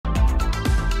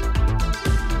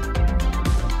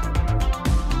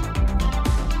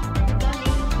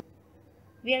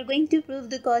we are going to prove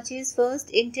the Cauchy's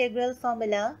first integral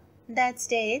formula that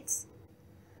states,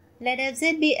 let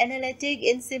fz be analytic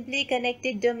in simply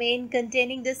connected domain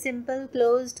containing the simple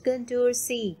closed contour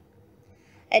C.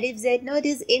 And if z0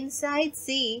 is inside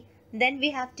C, then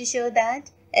we have to show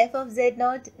that f of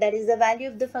z0, that is the value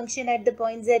of the function at the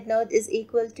point z0, is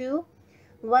equal to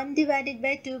 1 divided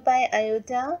by 2 pi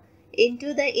iota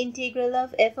into the integral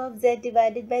of f of z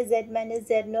divided by z minus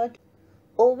z0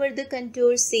 over the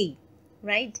contour C,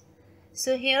 right?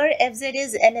 So here fz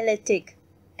is analytic.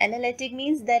 Analytic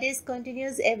means that is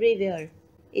continuous everywhere.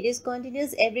 It is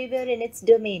continuous everywhere in its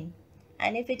domain.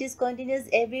 And if it is continuous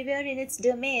everywhere in its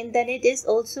domain, then it is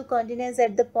also continuous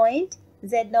at the point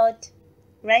z0,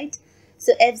 right?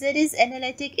 So fz is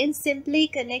analytic in simply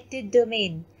connected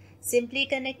domain. Simply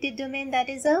connected domain, that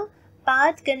is a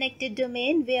path connected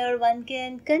domain where one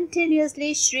can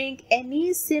continuously shrink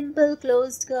any simple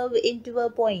closed curve into a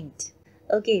point.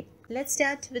 Okay, let's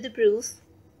start with the proof.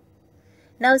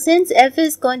 Now since f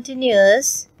is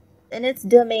continuous in its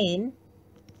domain,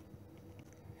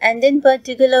 and in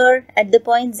particular at the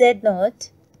point z0,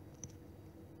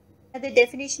 the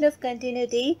definition of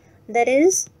continuity, that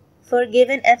is, for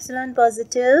given epsilon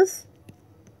positive,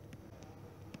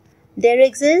 there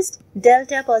exists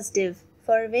delta positive,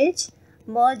 for which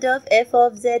mod of f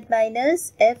of z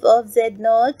minus f of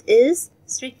z0 is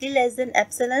strictly less than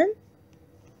epsilon,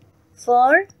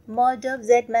 for mod of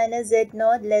z minus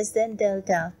z0 less than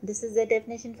delta. This is the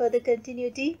definition for the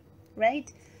continuity,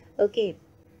 right? Okay.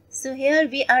 So here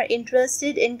we are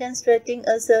interested in constructing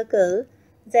a circle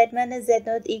z minus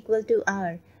z0 equal to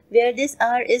r, where this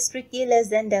r is strictly less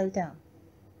than delta,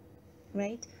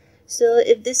 right? So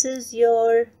if this is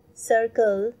your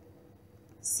circle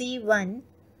C1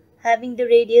 having the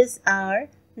radius r,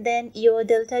 then your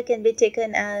delta can be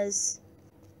taken as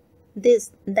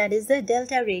this, that is the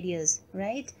delta radius,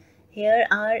 right? Here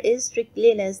r is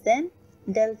strictly less than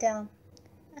delta.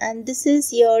 And this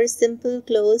is your simple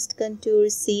closed contour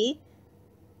C,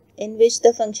 in which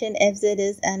the function fz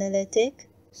is analytic.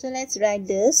 So let's write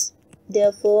this.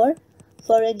 Therefore,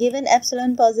 for a given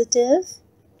epsilon positive,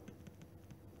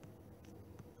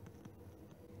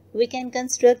 we can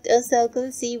construct a circle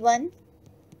C1,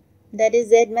 that is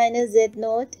z minus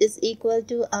z0 is equal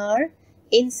to r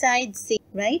inside C,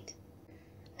 right?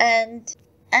 And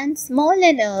small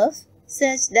enough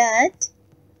such that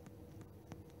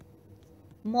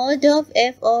mod of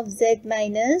f of z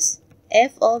minus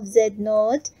f of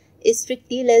z0 is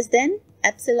strictly less than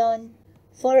epsilon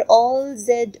for all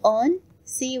z on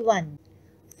C1.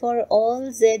 For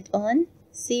all z on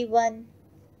C1,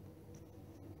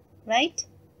 right?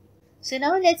 So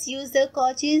now let's use the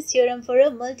Cauchy's theorem for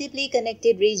a multiply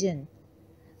connected region.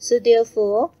 So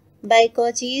therefore, by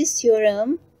Cauchy's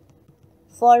theorem,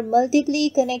 for multiply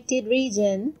connected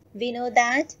region, we know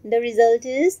that the result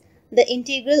is the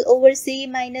integral over C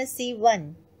minus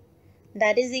C1,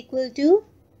 that is equal to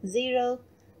 0.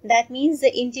 That means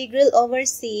the integral over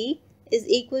C is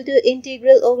equal to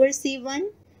integral over C1.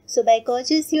 So by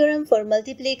Cauchy's theorem for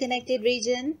multiply connected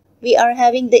region, we are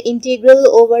having the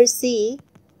integral over C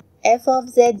f of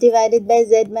z divided by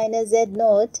z minus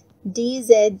z0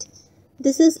 dz.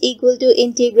 This is equal to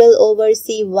integral over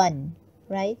C1,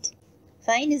 right?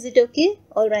 Fine, is it okay?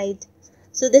 Alright.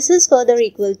 So this is further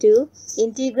equal to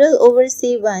integral over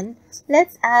C1.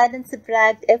 Let's add and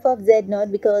subtract f of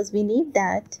z0 because we need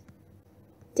that.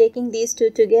 Taking these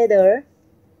two together,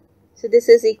 so this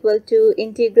is equal to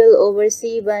integral over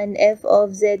C1 f of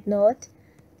z0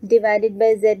 divided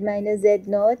by z minus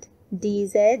z0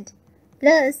 dz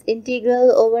plus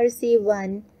integral over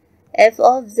C1 f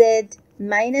of z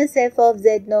minus f of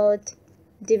z0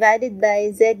 divided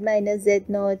by z minus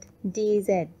z0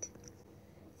 dz.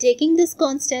 Taking this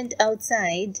constant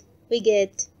outside, we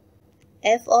get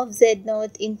f of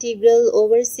z0 integral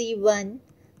over C1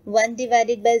 1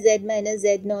 divided by z minus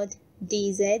z0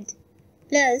 dz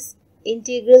plus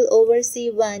integral over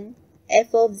C1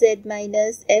 f of z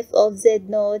minus f of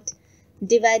z0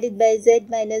 divided by z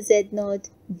minus z0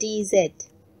 dz.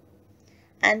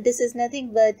 And this is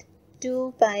nothing but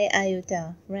 2 pi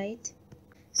iota, right?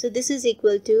 So this is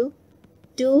equal to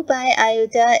 2 pi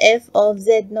iota f of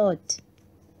z0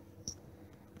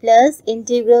 plus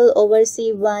integral over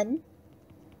C1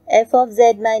 f of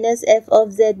z minus f of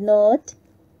z0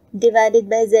 divided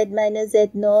by z minus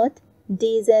z0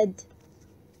 dz.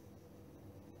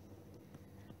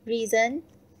 Reason: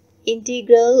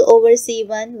 integral over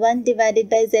C1 1 divided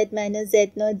by z minus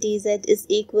z0 dz is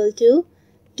equal to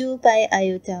 2 pi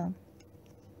iota.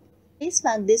 Please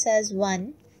mark this as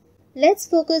 1. Let's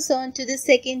focus on to the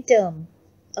second term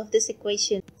of this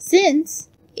equation. Since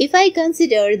If I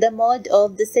consider the mod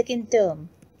of the second term,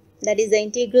 that is the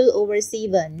integral over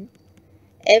C1,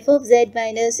 f of z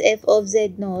minus f of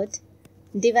z naught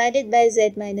divided by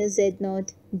z minus z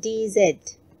naught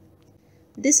dz.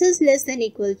 This is less than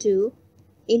equal to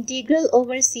integral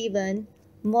over C1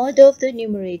 mod of the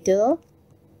numerator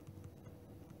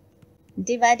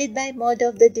divided by mod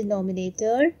of the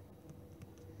denominator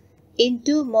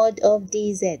into mod of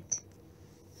dz,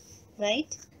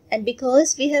 right? And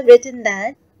because we have written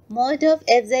that mod of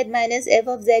fz minus f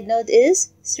of z naught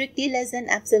is strictly less than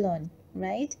epsilon,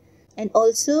 right? And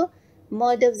also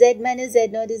mod of z minus z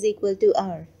naught is equal to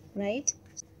r, right?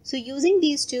 So using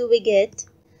these two, we get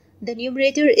the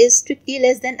numerator is strictly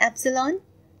less than epsilon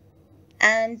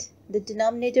and the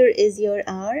denominator is your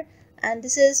r, and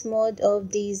this is mod of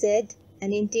dz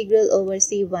and integral over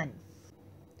c1.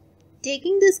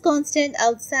 Taking this constant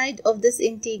outside of this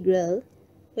integral,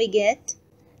 we get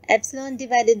epsilon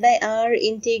divided by r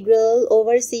integral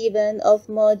over c1 of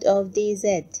mod of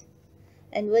dz.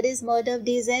 And what is mod of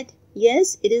dz?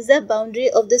 Yes, it is the boundary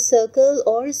of the circle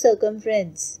or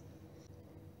circumference.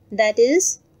 That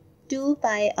is 2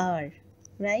 pi r,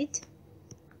 right?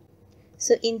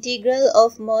 So integral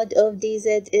of mod of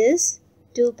dz is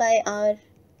 2 pi r.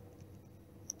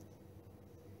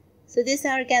 So this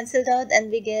r cancelled out and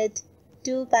we get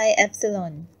 2 pi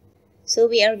epsilon. So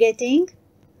we are getting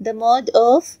the mod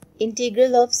of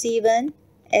integral of c1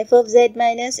 f of z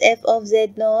minus f of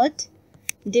z naught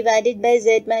divided by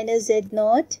z minus z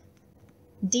naught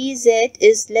dz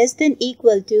is less than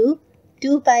equal to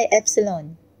 2 pi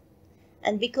epsilon.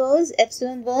 And because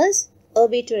epsilon was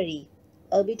arbitrary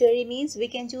means we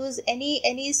can choose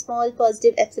any small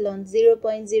positive epsilon,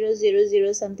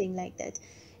 0.000 something like that.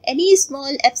 Any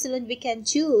small epsilon we can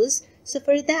choose. So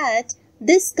for that,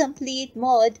 this complete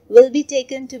mod will be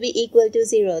taken to be equal to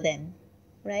 0 then,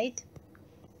 right?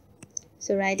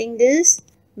 So writing this,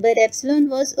 but epsilon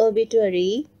was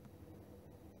arbitrary.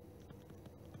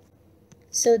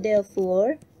 So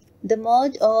therefore, the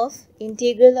mod of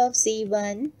integral of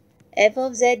c1 f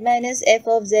of z minus f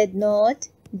of z naught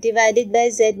divided by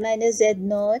z minus z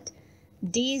naught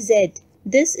dz,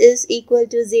 this is equal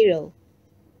to 0.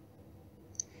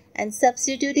 And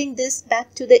substituting this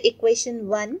back to the equation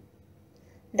 1,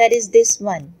 that is this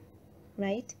one,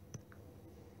 right?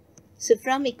 So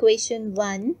from equation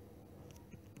 1,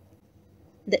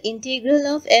 the integral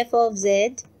of f of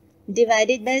z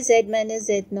divided by z minus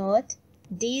z naught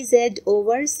dz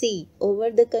over c, over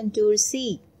the contour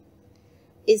c,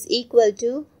 is equal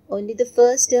to only the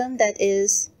first term, that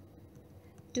is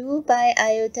 2 pi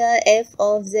iota f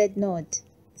of z naught.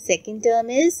 Second term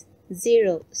is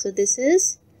 0. So this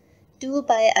is 2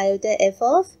 pi iota f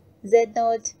of z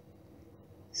naught.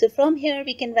 So from here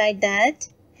we can write that,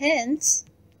 hence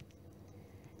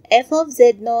f of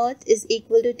z naught is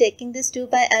equal to taking this 2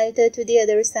 pi iota to the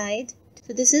other side.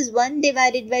 So this is 1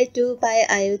 divided by 2 pi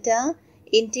iota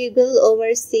integral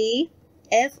over c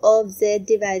f of z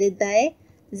divided by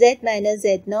z minus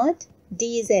z naught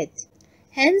dz.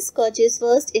 Hence, Cauchy's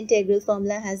first integral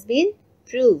formula has been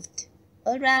proved.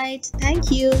 Alright,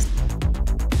 thank you.